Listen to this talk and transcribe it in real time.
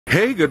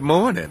Hey, good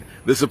morning.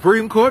 The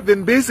Supreme Court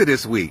been busy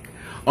this week.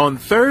 On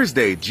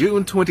Thursday,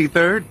 June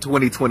 23rd,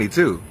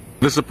 2022,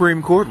 the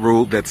Supreme Court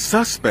ruled that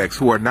suspects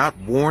who are not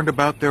warned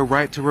about their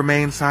right to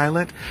remain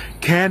silent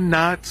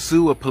cannot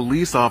sue a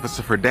police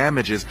officer for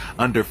damages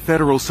under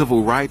federal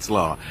civil rights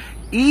law,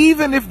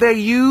 even if they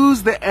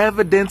use the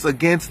evidence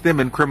against them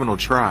in criminal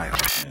trial.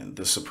 And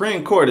the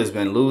Supreme Court has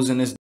been losing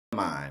its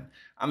mind.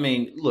 I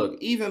mean, look,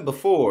 even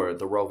before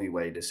the Roe v.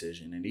 Wade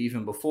decision, and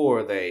even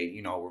before they,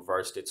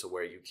 reversed it to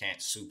where you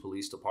can't sue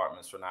police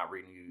departments for not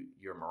reading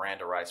your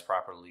Miranda rights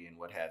properly and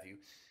what have you,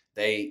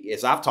 they,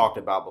 as I've talked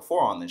about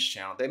before on this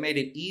channel, they made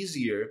it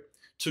easier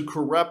to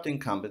corrupt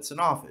incumbents in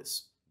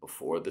office.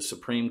 Before the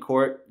Supreme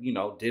Court,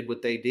 did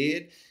what they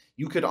did,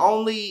 you could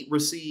only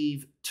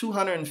receive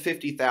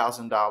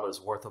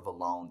 $250,000 worth of a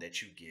loan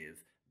that you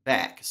give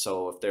back.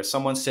 So if there's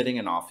someone sitting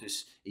in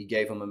office, you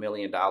gave them $1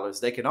 million,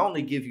 they can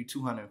only give you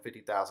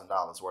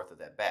 $250,000 worth of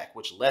that back,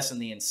 which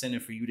lessened the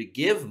incentive for you to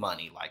give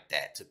money like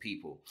that to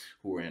people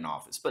who are in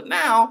office. But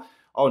now,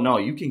 oh no,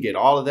 you can get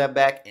all of that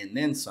back and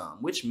then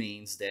some, which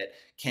means that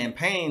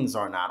campaigns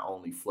are not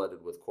only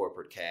flooded with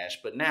corporate cash,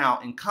 but now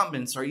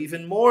incumbents are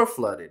even more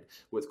flooded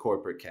with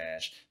corporate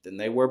cash than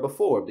they were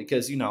before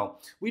because,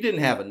 we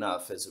didn't have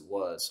enough as it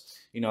was.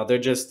 There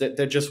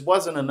just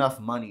wasn't enough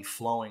money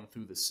flowing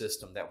through the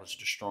system that was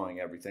destroying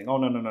everything. Oh,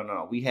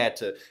 no. We had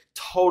to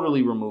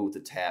totally remove the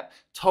tap,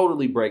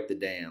 totally break the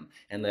dam,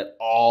 and let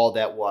all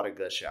that water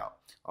gush out.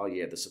 Oh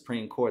yeah, the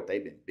Supreme Court,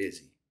 they've been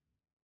busy.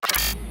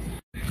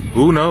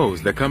 Who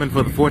knows? They're coming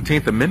for the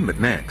 14th Amendment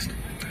next.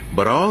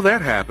 But all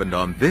that happened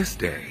on this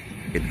day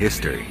in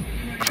history.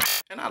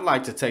 And I'd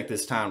like to take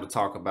this time to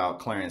talk about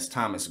Clarence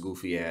Thomas'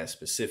 goofy ass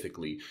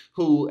specifically,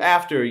 who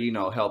after,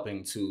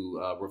 helping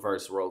to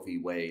reverse Roe v.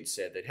 Wade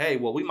said that, hey,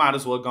 well, we might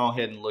as well go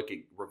ahead and look at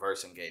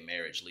reversing gay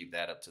marriage, leave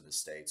that up to the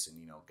states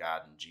and,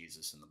 God and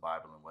Jesus and the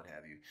Bible and what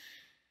have you.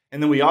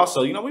 And then we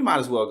also, we might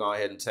as well go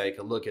ahead and take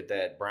a look at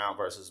that Brown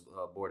versus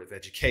Board of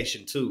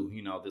Education too,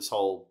 this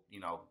whole,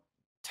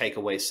 take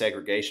away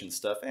segregation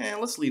stuff, and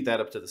let's leave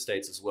that up to the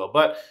states as well.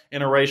 But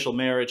interracial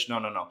marriage,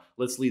 no.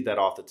 Let's leave that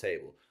off the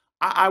table.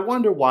 I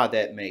wonder why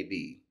that may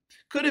be.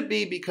 Could it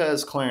be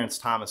because Clarence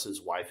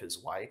Thomas's wife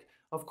is white?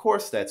 Of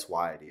course that's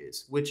why it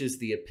is, which is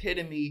the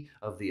epitome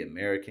of the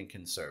American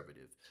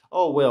conservative.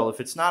 Oh, well, if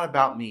it's not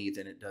about me,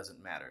 then it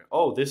doesn't matter.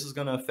 Oh, this is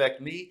going to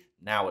affect me?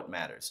 Now it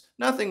matters.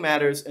 Nothing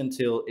matters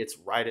until it's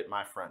right at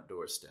my front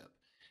doorstep.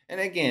 And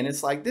again,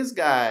 it's like this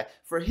guy,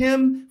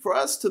 for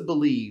us to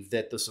believe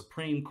that the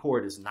Supreme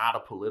Court is not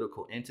a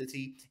political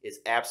entity is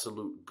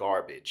absolute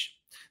garbage.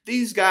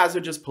 These guys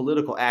are just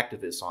political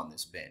activists on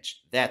this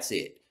bench. That's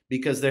it.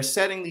 Because they're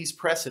setting these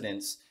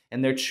precedents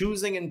and they're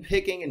choosing and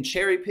picking and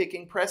cherry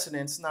picking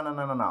precedents.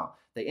 No.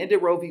 They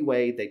ended Roe v.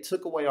 Wade. They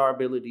took away our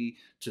ability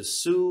to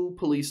sue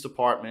police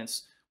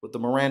departments with the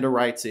Miranda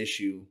rights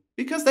issue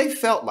because they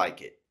felt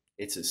like it.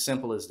 It's as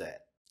simple as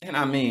that. And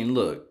I mean,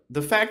 look,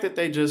 the fact that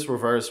they just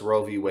reversed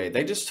Roe v. Wade,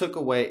 they just took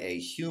away a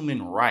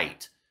human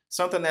right,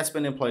 something that's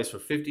been in place for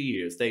 50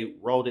 years. They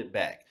rolled it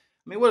back.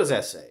 I mean, what does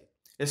that say?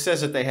 It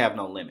says that they have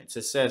no limits.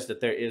 It says that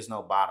there is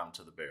no bottom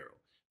to the barrel.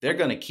 They're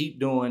going to keep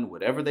doing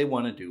whatever they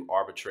want to do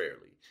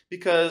arbitrarily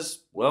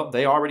because, well,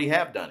 they already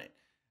have done it.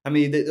 I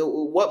mean,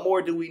 what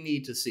more do we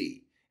need to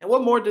see? And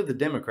what more do the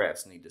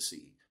Democrats need to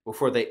see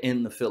before they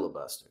end the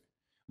filibuster,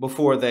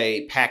 before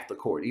they pack the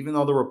court? Even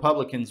though the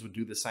Republicans would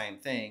do the same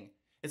thing,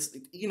 it's,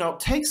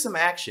 take some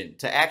action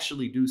to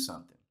actually do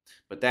something.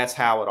 But that's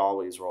how it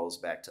always rolls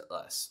back to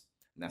us.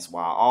 And that's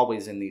why I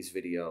always in these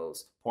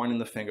videos pointing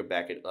the finger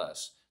back at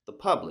us, the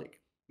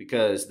public,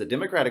 because the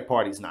Democratic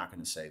Party is not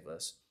going to save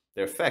us.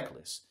 They're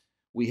feckless.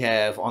 We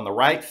have on the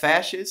right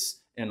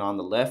fascists and on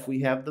the left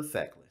we have the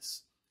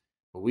feckless.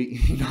 But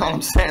you know what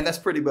I'm saying? That's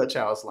pretty much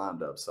how it's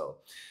lined up. So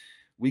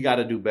we got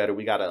to do better.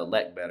 We got to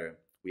elect better.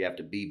 We have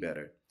to be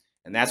better.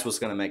 And that's what's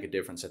going to make a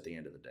difference at the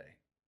end of the day.